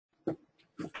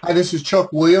Hi, this is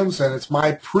Chuck Williams, and it's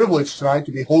my privilege tonight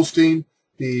to be hosting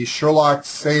the Sherlock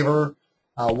Saver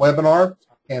webinar.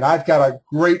 And I've got a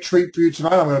great treat for you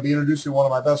tonight. I'm going to be introducing one of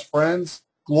my best friends,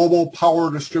 Global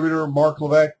Power Distributor Mark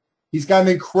Levesque. He's got an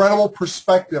incredible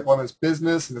perspective on his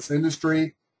business and this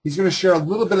industry. He's going to share a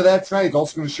little bit of that tonight. He's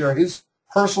also going to share his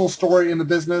personal story in the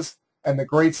business and the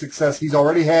great success he's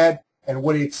already had and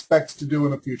what he expects to do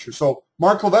in the future. So,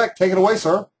 Mark Levesque, take it away,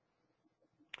 sir.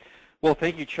 Well,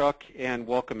 thank you, Chuck, and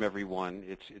welcome, everyone.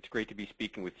 It's great to be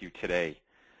speaking with you today.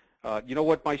 You know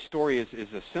what, my story is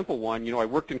a simple one. You know, I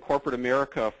worked in corporate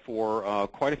America for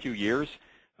quite a few years.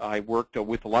 I worked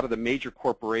with a lot of the major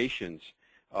corporations.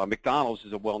 McDonald's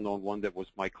is a well-known one that was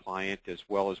my client, as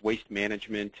well as Waste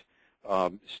Management,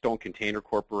 Stone Container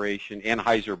Corporation,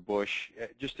 Anheuser-Busch,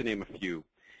 just to name a few.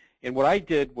 And what I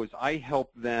did was I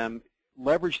helped them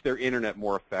leverage their internet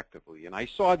more effectively. And I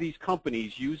saw these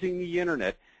companies using the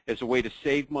internet as a way to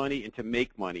save money and to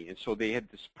make money. And so they had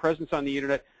this presence on the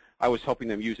internet. I was helping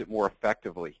them use it more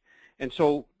effectively. And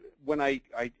so when I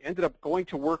ended up going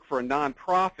to work for a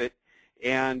nonprofit,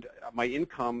 and my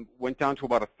income went down to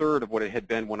about a third of what it had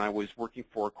been when I was working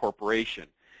for a corporation.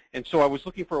 And so I was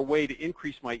looking for a way to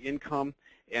increase my income,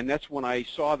 and that's when I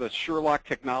saw the Sherlock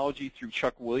technology through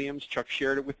Chuck Williams. Chuck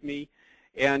shared it with me.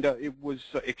 And it was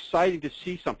exciting to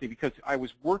see something because I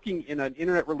was working in an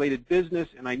internet-related business,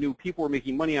 and I knew people were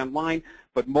making money online,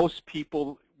 but most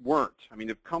people weren't. I mean,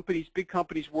 the companies, big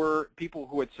companies were, people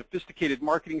who had sophisticated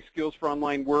marketing skills for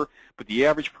online were, but the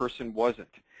average person wasn't.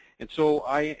 And so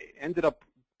I ended up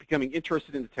becoming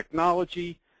interested in the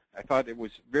technology. I thought it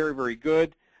was very, very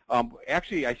good.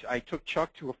 Actually, I took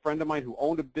Chuck to a friend of mine who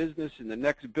owned a business in the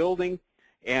next building,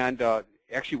 and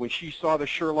actually, when she saw the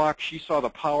Sherlock, she saw the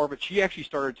power of it. She actually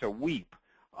started to weep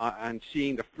on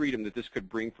seeing the freedom that this could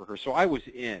bring for her. So I was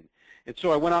in. And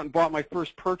so I went out and bought my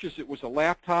first purchase. It was a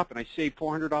laptop, and I saved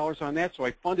 $400 on that. So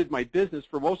I funded my business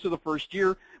for most of the first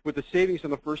year with the savings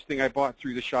on the first thing I bought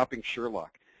through the shopping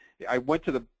Sherlock. I went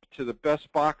to the best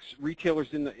box retailers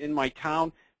in my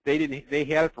town. They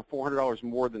had it for $400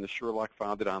 more than the Sherlock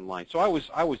found it online. So I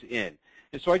was in.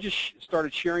 And so I just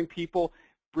started sharing people,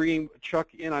 bringing Chuck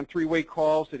in on three-way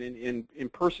calls and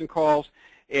in-person calls,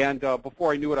 and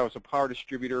before I knew it, I was a power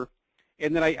distributor.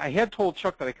 And then I had told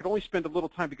Chuck that I could only spend a little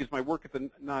time because my work at the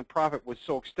nonprofit was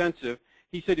so extensive.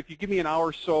 He said, if you give me an hour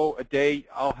or so a day,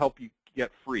 I'll help you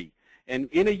get free. And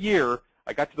in a year,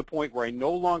 I got to the point where I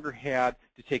no longer had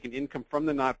to take an income from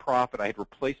the nonprofit. I had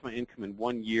replaced my income in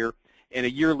 1 year. And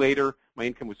a year later, my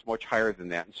income was much higher than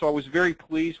that. And so I was very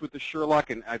pleased with the Sherlock,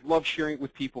 and I love sharing it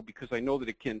with people because I know that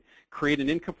it can create an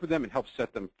income for them and help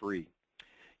set them free.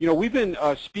 You know, we've been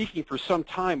speaking for some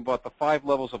time about the 5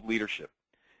 levels of leadership.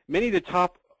 Many of the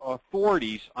top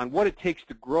authorities on what it takes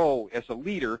to grow as a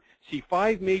leader see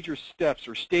 5 major steps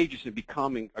or stages in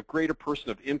becoming a greater person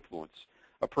of influence.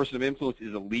 A person of influence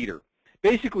is a leader.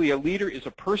 Basically, a leader is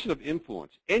a person of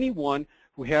influence. Anyone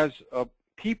who has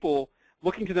people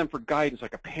looking to them for guidance,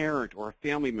 like a parent or a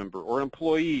family member or an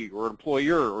employee or an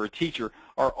employer or a teacher,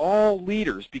 are all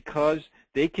leaders because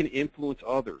they can influence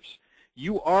others.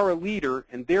 You are a leader,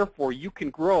 and therefore you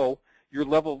can grow your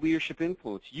level of leadership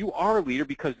influence. You are a leader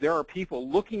because there are people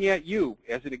looking at you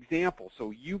as an example,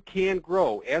 so you can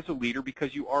grow as a leader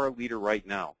because you are a leader right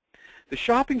now. The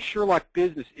Shopping Sherlock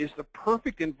business is the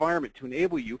perfect environment to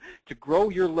enable you to grow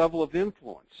your level of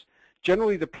influence.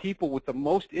 Generally, the people with the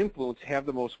most influence have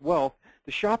the most wealth.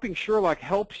 The Shopping Sherlock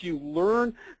helps you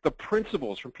learn the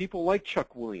principles from people like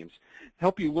Chuck Williams,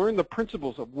 help you learn the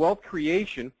principles of wealth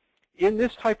creation in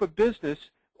this type of business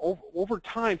over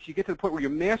time, so you get to the point where you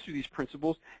master these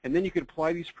principles, and then you can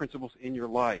apply these principles in your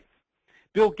life.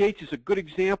 Bill Gates is a good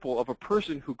example of a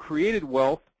person who created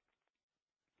wealth,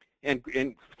 and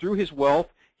through his wealth,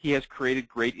 he has created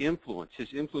great influence.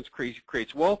 His influence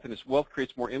creates wealth, and his wealth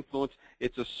creates more influence.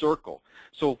 It's a circle.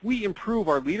 So if we improve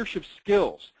our leadership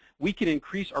skills, we can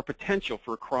increase our potential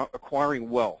for acquiring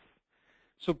wealth.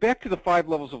 So back to the 5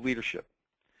 levels of leadership.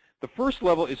 The first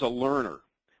level is a learner,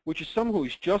 which is someone who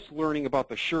is just learning about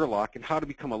the Sherlock and how to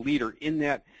become a leader in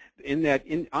that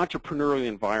entrepreneurial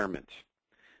environment.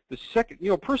 The second,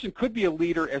 a person could be a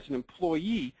leader as an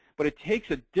employee, but it takes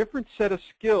a different set of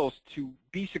skills to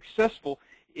be successful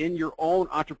in your own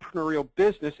entrepreneurial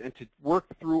business and to work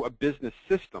through a business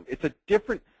system. It's a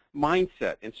different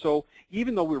mindset. And so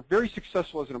even though we're very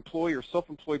successful as an employee or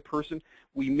self-employed person,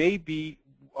 we may be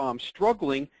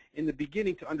struggling in the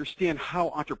beginning to understand how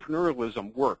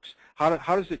entrepreneurialism works. How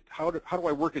do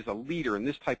I work as a leader in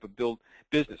this type of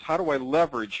business? How do I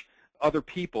leverage other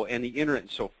people and the internet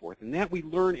and so forth. And that we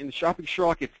learn in the Shopping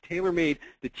Sherlock. It's tailor-made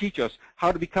to teach us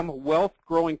how to become a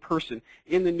wealth-growing person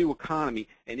in the new economy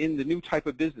and in the new type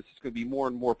of business that's going to be more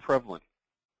and more prevalent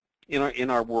in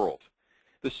our world.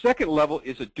 The second level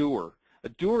is a doer. A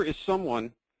doer is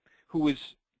someone who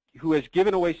has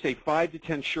given away, say, 5 to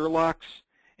 10 Sherlocks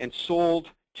and sold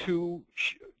two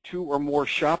or more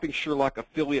Shopping Sherlock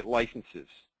affiliate licenses.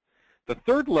 The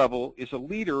third level is a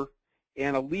leader,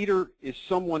 and a leader is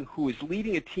someone who is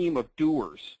leading a team of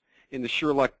doers in the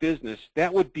Sherlock business.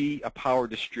 That would be a power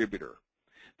distributor.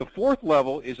 The fourth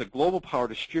level is a global power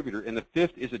distributor, and the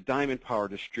fifth is a diamond power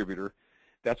distributor.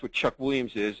 That's what Chuck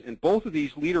Williams is, and both of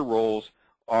these leader roles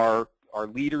are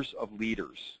leaders of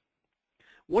leaders.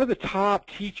 One of the top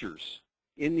teachers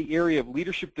in the area of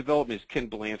leadership development is Ken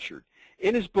Blanchard.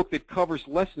 In his book that covers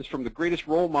lessons from the greatest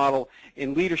role model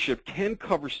in leadership, Ken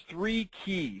covers 3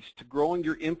 keys to growing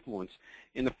your influence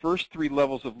in the first 3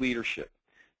 levels of leadership.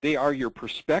 They are your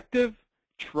perspective,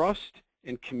 trust,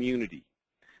 and community.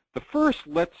 The first,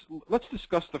 let's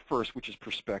discuss the first, which is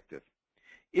perspective.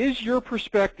 Is your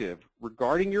perspective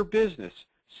regarding your business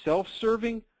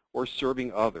self-serving or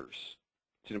serving others?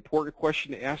 It's an important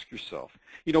question to ask yourself.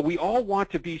 You know, we all want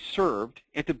to be served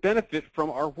and to benefit from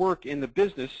our work in the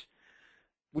business,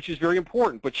 which is very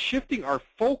important, but shifting our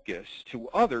focus to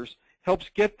others helps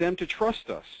get them to trust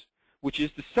us, which is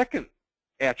the second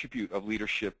attribute of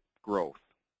leadership growth.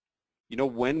 You know,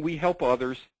 when we help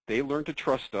others, they learn to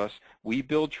trust us, we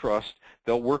build trust,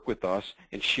 they'll work with us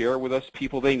and share with us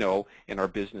people they know, and our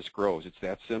business grows. It's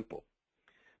that simple.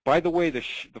 By the way, the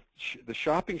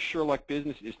Shopping Sherlock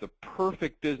business is the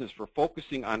perfect business for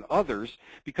focusing on others,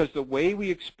 because the way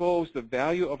we expose the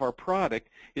value of our product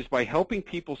is by helping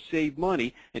people save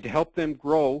money and to help them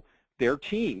grow their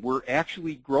team. We're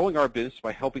actually growing our business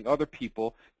by helping other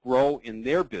people grow in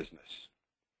their business.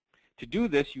 To do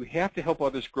this, you have to help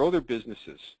others grow their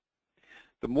businesses.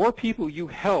 The more people you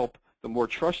help, the more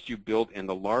trust you build, and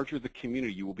the larger the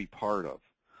community you will be part of.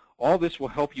 All this will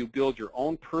help you build your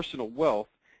own personal wealth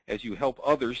as you help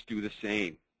others do the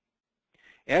same.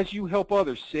 As you help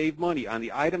others save money on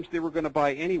the items they were going to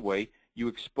buy anyway, you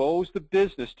expose the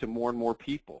business to more and more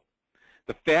people.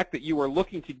 The fact that you are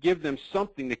looking to give them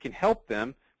something that can help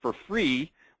them for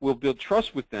free will build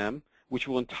trust with them, which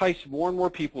will entice more and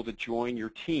more people to join your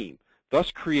team,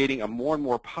 thus creating a more and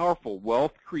more powerful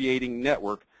wealth-creating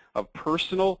network of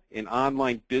personal and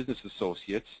online business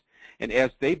associates. And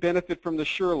as they benefit from the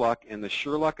Sherlock and the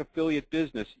Sherlock affiliate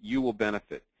business, you will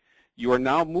benefit. You are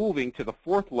now moving to the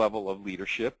fourth level of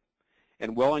leadership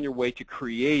and well on your way to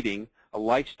creating a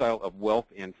lifestyle of wealth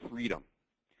and freedom.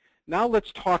 Now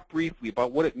let's talk briefly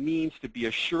about what it means to be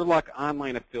a Sherlock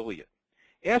online affiliate.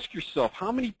 Ask yourself,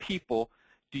 how many people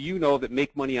do you know that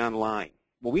make money online?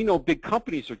 Well, we know big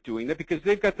companies are doing that because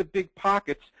they've got the big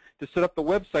pockets to set up the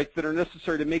websites that are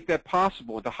necessary to make that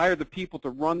possible, and to hire the people to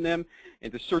run them,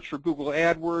 and to search for Google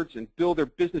AdWords and build their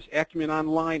business acumen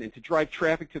online, and to drive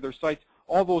traffic to their sites.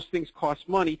 All those things cost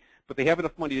money, but they have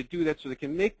enough money to do that so they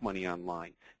can make money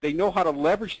online. They know how to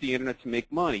leverage the internet to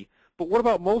make money, but what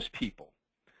about most people?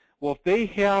 Well, if they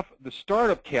have the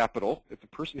startup capital, if the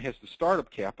person has the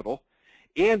startup capital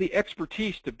and the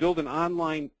expertise to build an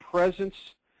online presence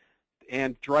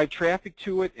and drive traffic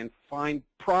to it and find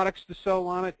products to sell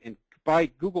on it and buy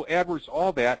Google AdWords,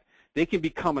 all that, they can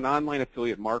become an online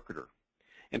affiliate marketer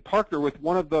and partner with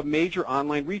one of the major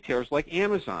online retailers like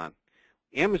Amazon.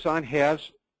 Amazon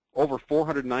has over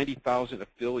 490,000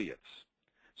 affiliates.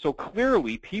 So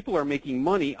clearly, people are making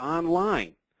money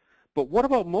online. But what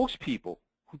about most people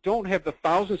who don't have the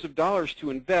thousands of dollars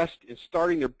to invest in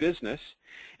starting their business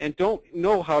and don't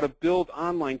know how to build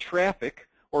online traffic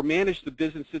or manage the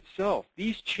business itself?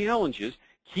 These challenges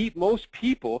keep most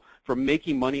people from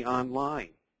making money online.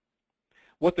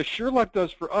 What the Sherlock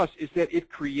does for us is that it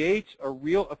creates a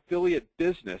real affiliate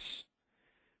business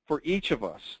for each of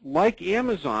us, like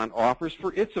Amazon offers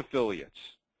for its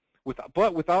affiliates,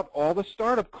 but without all the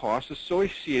startup costs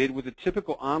associated with a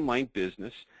typical online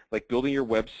business, like building your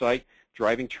website,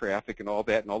 driving traffic, and all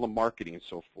that, and all the marketing and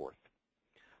so forth.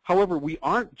 However, we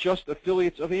aren't just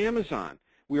affiliates of Amazon.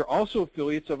 We are also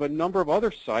affiliates of a number of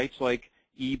other sites like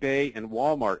eBay and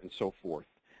Walmart and so forth.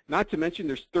 Not to mention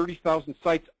there's 30,000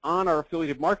 sites on our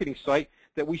affiliate marketing site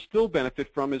that we still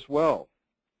benefit from as well.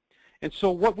 And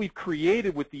so what we've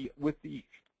created with the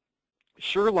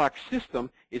Sherlock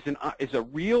system is a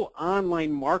real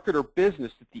online marketer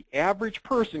business that the average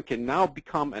person can now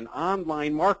become an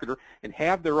online marketer and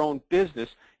have their own business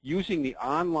using the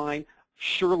online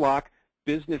Sherlock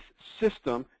business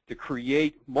system to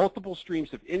create multiple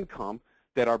streams of income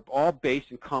that are all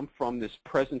based and come from this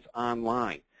presence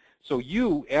online. So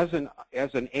you, as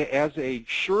a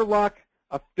Sherlock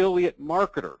affiliate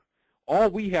marketer, all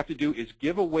we have to do is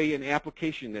give away an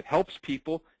application that helps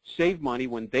people save money.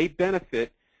 When they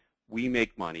benefit, we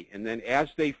make money. And then as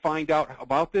they find out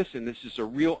about this, and this is a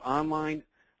real online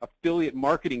affiliate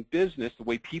marketing business, the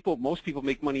way most people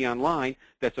make money online,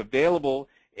 that's available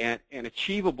and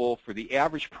achievable for the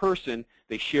average person,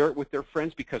 they share it with their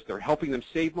friends because they're helping them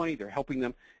save money, they're helping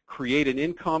them create an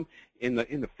income in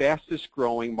the fastest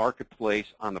growing marketplace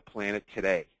on the planet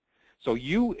today. So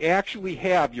you actually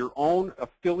have your own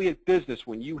affiliate business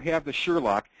when you have the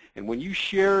Sherlock, and when you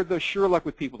share the Sherlock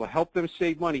with people to help them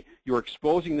save money, you're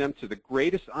exposing them to the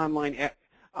greatest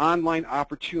online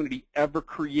opportunity ever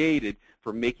created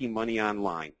for making money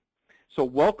online. So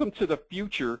welcome to the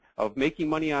future of making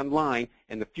money online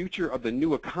and the future of the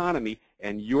new economy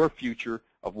and your future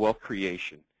of wealth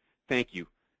creation. Thank you.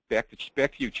 Back to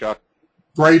you, Chuck.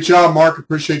 Great job, Mark.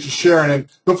 Appreciate you sharing. And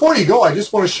before you go, I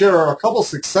just want to share a couple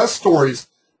success stories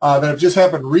that have just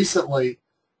happened recently.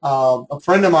 A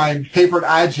friend of mine, Hayford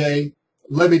IJ,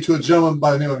 led me to a gentleman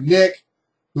by the name of Nick,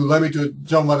 who led me to a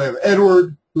gentleman by the name of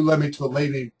Edward, who led me to a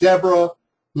lady named Deborah,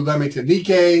 who led me to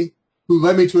Nike, who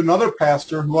led me to another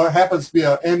pastor who happens to be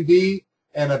an MD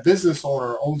and a business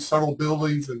owner, owns several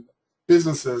buildings and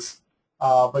businesses.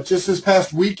 But just this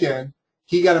past weekend,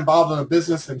 he got involved in a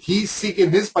business, and he's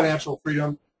seeking his financial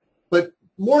freedom, but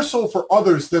more so for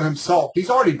others than himself. He's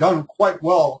already done quite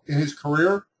well in his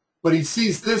career, but he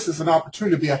sees this as an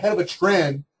opportunity to be ahead of a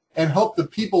trend and help the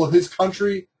people of his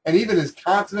country and even his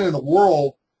continent and the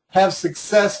world have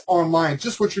success online.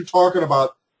 Just what you're talking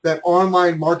about, that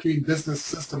online marketing business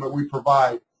system that we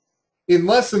provide. In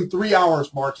less than 3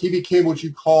 hours, Mark, he became what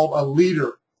you call a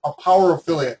leader, a power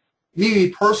affiliate, meaning he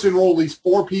personally enrolled at least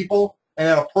 4 people and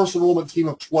had a personal enrollment team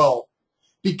of 12.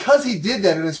 Because he did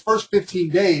that in his first 15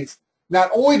 days,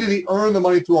 not only did he earn the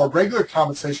money through our regular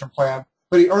compensation plan,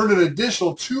 but he earned an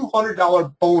additional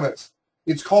 $200 bonus.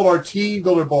 It's called our Team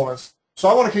Builder Bonus. So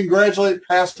I want to congratulate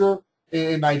Pastor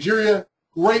in Nigeria.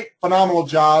 Great, phenomenal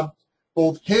job.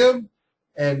 Both him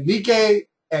and Nike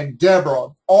and Deborah,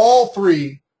 all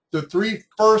three, the 3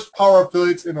 first power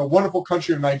affiliates in a wonderful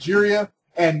country of Nigeria.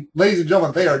 And ladies and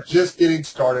gentlemen, they are just getting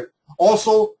started.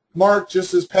 Also, Mark,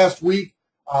 just this past week,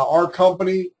 our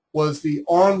company was the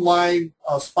online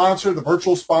sponsor, the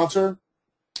virtual sponsor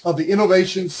of the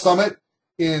Innovation Summit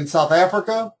in South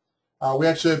Africa. We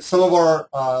actually had some of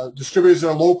our distributors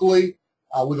there locally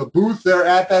with a booth there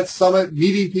at that summit,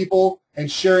 meeting people and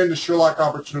sharing the Sherlock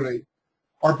opportunity.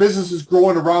 Our business is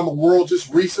growing around the world.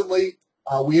 Just recently,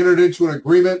 we entered into an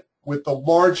agreement with the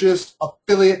largest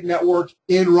affiliate network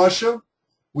in Russia.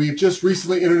 We've just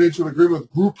recently entered into an agreement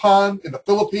with Groupon in the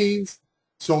Philippines.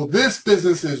 So this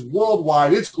business is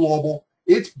worldwide. It's global.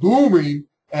 It's booming.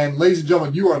 And ladies and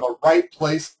gentlemen, you are in the right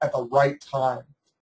place at the right time.